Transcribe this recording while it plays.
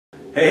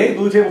Hey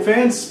Blue Table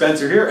fans,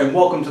 Spencer here, and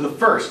welcome to the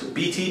first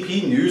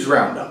BTP News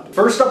Roundup.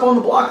 First up on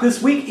the block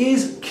this week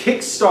is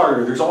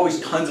Kickstarter. There's always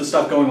tons of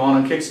stuff going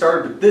on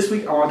Kickstarter, but this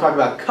week I want to talk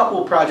about a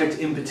couple of projects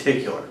in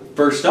particular.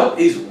 First up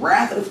is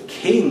Wrath of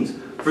Kings.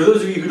 For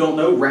those of you who don't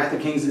know, Wrath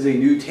of Kings is a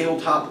new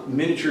tabletop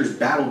miniatures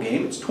battle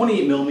game. It's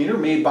 28mm,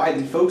 made by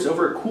the folks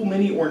over at Cool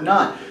Mini or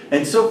Not,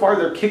 and so far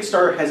their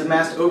Kickstarter has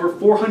amassed over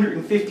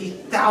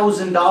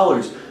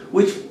 $450,000,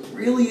 which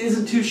really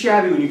isn't too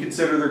shabby when you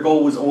consider their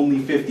goal was only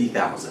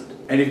 $50,000.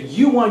 And if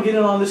you want to get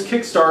in on this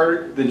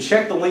Kickstarter, then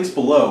check the links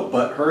below,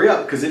 but hurry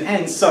up because it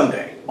ends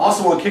Sunday.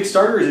 Also on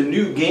Kickstarter is a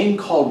new game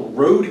called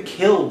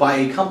Roadkill by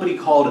a company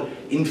called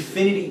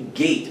Infinity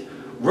Gate.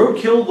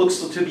 Roadkill looks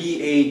to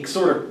be a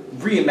sort of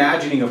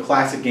reimagining of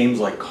classic games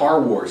like Car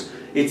Wars.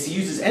 It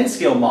uses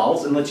N-scale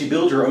models and lets you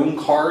build your own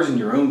cars and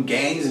your own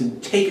gangs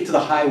and take it to the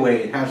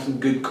highway and have some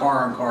good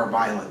car-on-car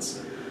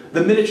violence.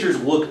 The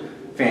miniatures look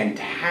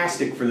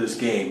fantastic for this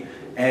game,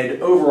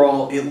 and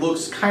overall it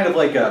looks kind of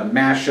like a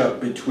mashup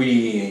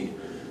between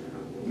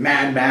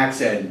Mad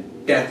Max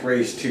and Death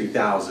Race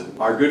 2000.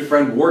 Our good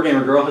friend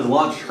Wargamer Girl has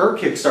launched her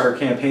Kickstarter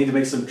campaign to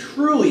make some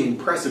truly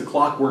impressive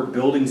clockwork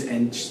buildings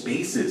and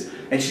spaces,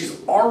 and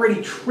she's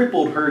already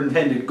tripled her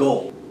intended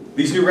goal.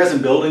 These new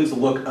resin buildings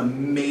look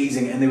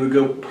amazing, and they would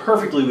go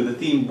perfectly with the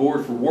theme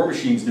board for War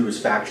Machine's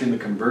newest faction, the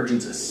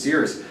Convergence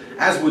Osiris,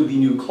 as would the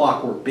new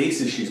clockwork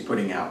bases she's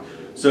putting out.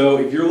 So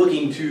if you're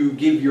looking to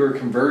give your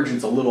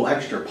Convergence a little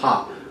extra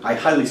pop, I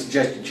highly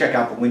suggest you check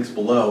out the links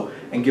below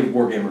and give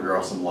Wargamer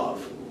Girl some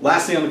love.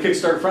 Lastly, on the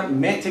Kickstarter front,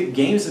 Mantic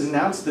Games has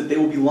announced that they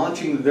will be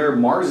launching their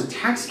Mars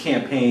Attacks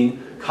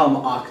campaign come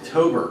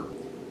October.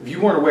 If you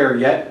weren't aware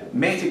yet,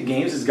 Mantic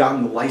Games has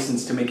gotten the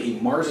license to make a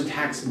Mars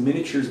Attacks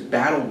miniatures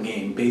battle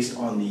game based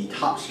on the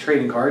Topps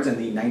trading cards and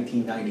the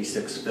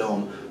 1996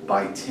 film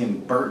by Tim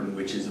Burton,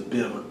 which is a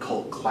bit of a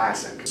cult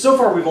classic. So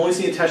far we've only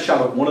seen a test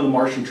shot of one of the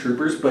Martian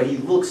troopers, but he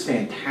looks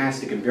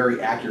fantastic and very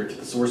accurate to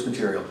the source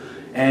material.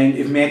 And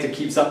if Mantic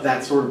keeps up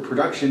that sort of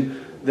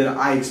production, then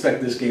I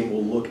expect this game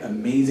will look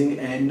amazing,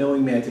 and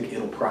knowing Mantic,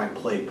 it'll probably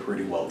play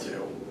pretty well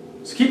too.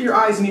 So keep your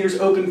eyes and ears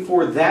open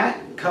for that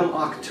come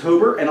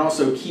October, and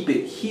also keep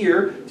it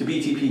here to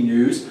BTP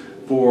News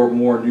for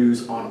more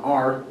news on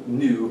our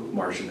new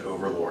Martian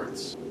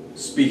overlords.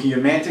 Speaking of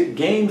Mantic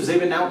Games,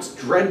 they've announced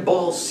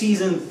Dreadball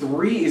Season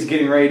 3 is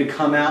getting ready to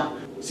come out.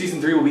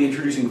 Season 3 will be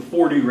introducing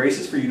 4 new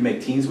races for you to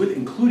make teams with,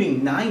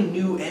 including 9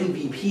 new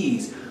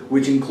MVPs,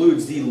 which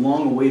includes the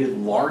long-awaited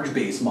large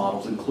base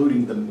models,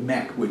 including the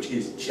mech, which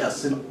is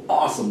just an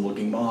awesome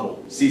looking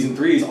model. Season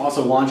 3 is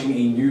also launching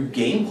a new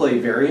gameplay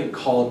variant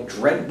called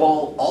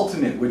Dreadball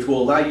Ultimate, which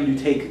will allow you to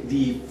take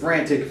the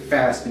frantic,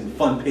 fast, and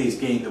fun-paced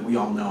game that we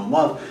all know and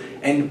love,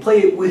 and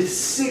play it with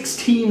 6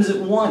 teams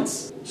at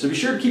once. So be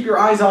sure to keep your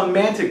eyes on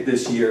Mantic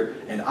this year,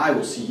 and I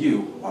will see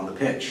you on the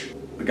pitch.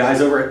 The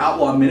guys over at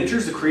Outlaw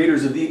Miniatures, the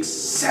creators of the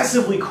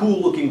excessively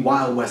cool-looking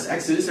Wild West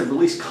Exodus, have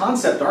released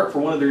concept art for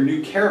one of their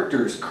new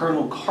characters,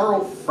 Colonel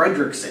Carl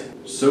Fredrickson.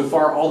 So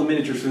far, all the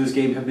miniatures for this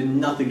game have been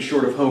nothing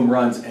short of home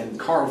runs, and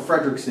Carl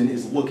Fredrickson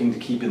is looking to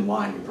keep in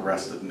line with the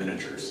rest of the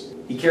miniatures.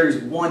 He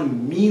carries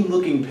one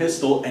mean-looking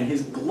pistol, and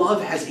his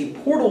glove has a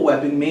portal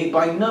weapon made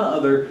by none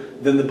other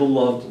than the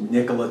beloved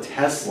Nikola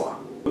Tesla.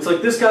 Looks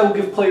like this guy will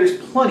give players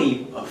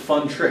plenty of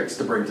fun tricks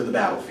to bring to the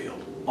battlefield.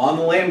 On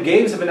the Lamb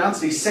Games have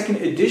announced a second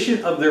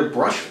edition of their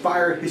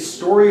Brushfire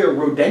Historia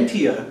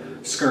Rodentia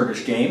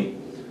skirmish game.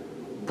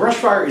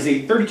 Brushfire is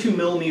a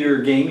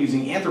 32mm game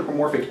using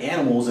anthropomorphic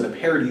animals in a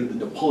parody of the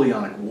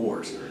Napoleonic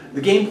Wars.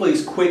 The gameplay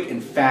is quick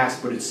and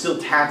fast, but it's still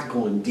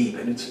tactical and deep,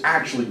 and it's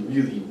actually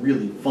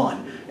really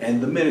fun,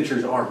 and the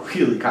miniatures are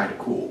really kind of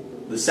cool.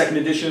 The second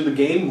edition of the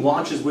game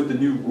launches with the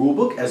new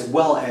rulebook, as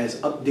well as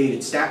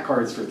updated stat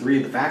cards for 3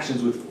 of the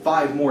factions, with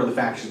 5 more of the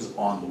factions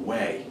on the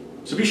way.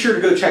 So be sure to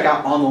go check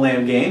out On the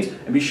Lamb Games,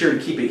 and be sure to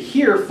keep it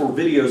here for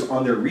videos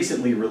on their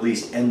recently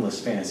released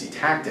Endless Fantasy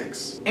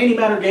Tactics.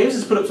 Antimatter Games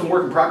has put up some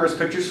work in progress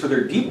pictures for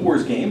their Deep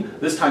Wars game,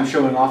 this time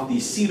showing off the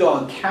Sea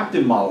Dog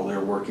Captain model they're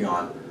working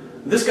on.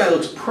 This guy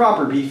looks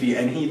proper beefy,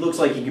 and he looks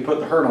like he can put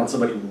the hurt on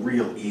somebody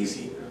real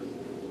easy.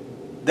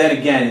 Then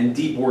again, in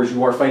Deep Wars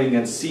you are fighting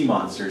against sea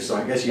monsters, so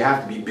I guess you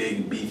have to be big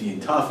and beefy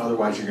and tough,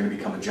 otherwise you're going to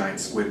become a giant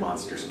squid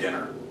monster's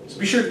dinner. So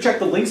be sure to check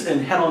the links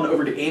and head on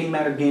over to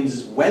Antimatter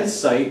Games'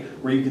 website,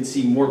 where you can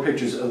see more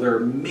pictures of their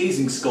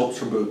amazing sculpts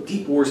from both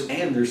Deep Wars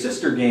and their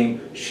sister game,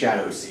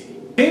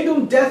 Shadowsea.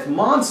 Kingdom Death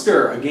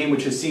Monster, a game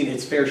which has seen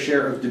its fair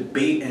share of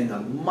debate and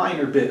a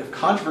minor bit of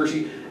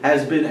controversy,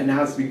 has been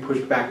announced to be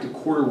pushed back to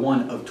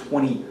Q1 of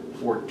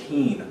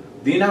 2014.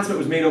 The announcement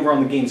was made over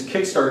on the game's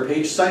Kickstarter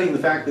page, citing the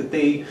fact that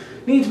they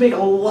need to make a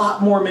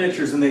lot more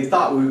miniatures than they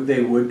thought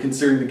they would,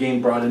 considering the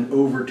game brought in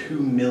over $2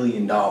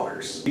 million.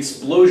 The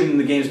explosion in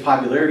the game's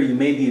popularity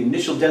made the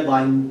initial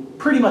deadline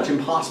pretty much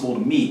impossible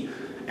to meet,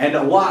 and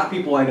a lot of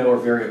people I know are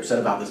very upset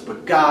about this,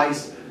 but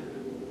guys,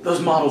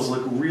 those models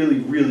look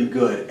really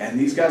good, and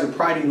these guys are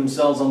priding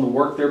themselves on the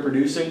work they're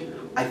producing.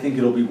 I think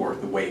it'll be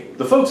worth the wait.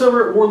 The folks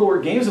over at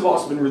Warlord Games have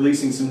also been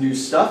releasing some new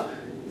stuff,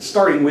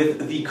 starting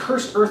with the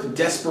Cursed Earth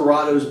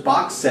Desperados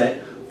box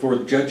set for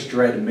the Judge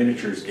Dredd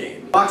miniatures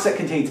game. The box set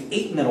contains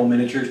 8 metal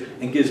miniatures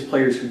and gives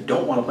players who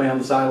don't want to play on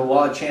the side of the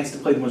law a chance to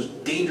play the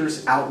most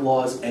dangerous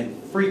outlaws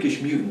and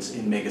freakish mutants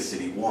in Mega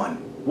City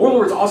 1.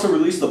 Warlords also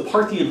released the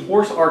Parthian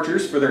Horse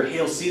Archers for their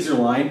Hail Caesar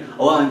line,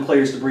 allowing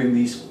players to bring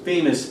these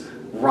famous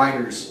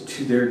riders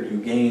to their new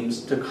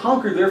games to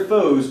conquer their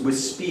foes with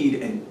speed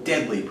and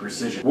deadly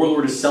precision.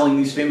 Warlord is selling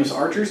these famous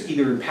archers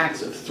either in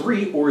packs of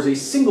 3 or as a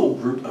single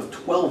group of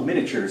 12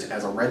 miniatures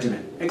as a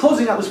regiment. And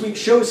closing out this week's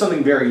show is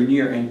something very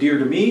near and dear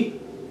to me,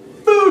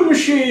 Food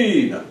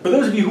Machine! For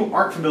those of you who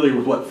aren't familiar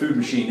with what Food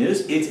Machine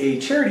is, it's a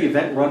charity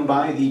event run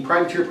by the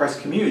Privateer Press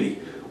community,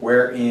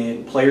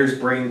 wherein players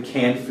bring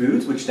canned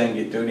foods, which then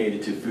get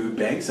donated to food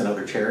banks and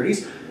other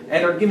charities,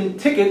 and are given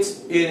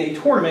tickets in a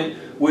tournament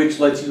which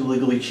lets you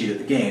legally cheat at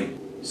the game.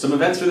 Some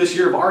events for this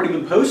year have already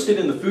been posted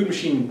in the Food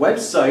Machine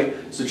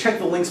website, so check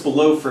the links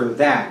below for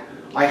that.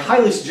 I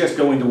highly suggest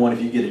going to one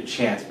if you get a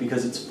chance,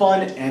 because it's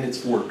fun and it's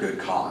for a good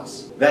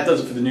cause. That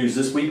does it for the news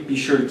this week. Be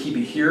sure to keep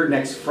it here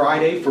next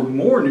Friday for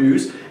more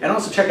news, and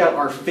also check out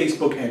our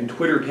Facebook and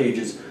Twitter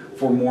pages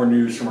for more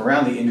news from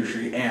around the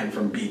industry and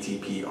from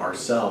BTP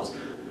ourselves.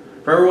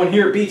 For everyone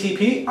here at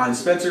BTP, I'm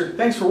Spencer.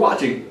 Thanks for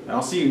watching, and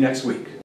I'll see you next week.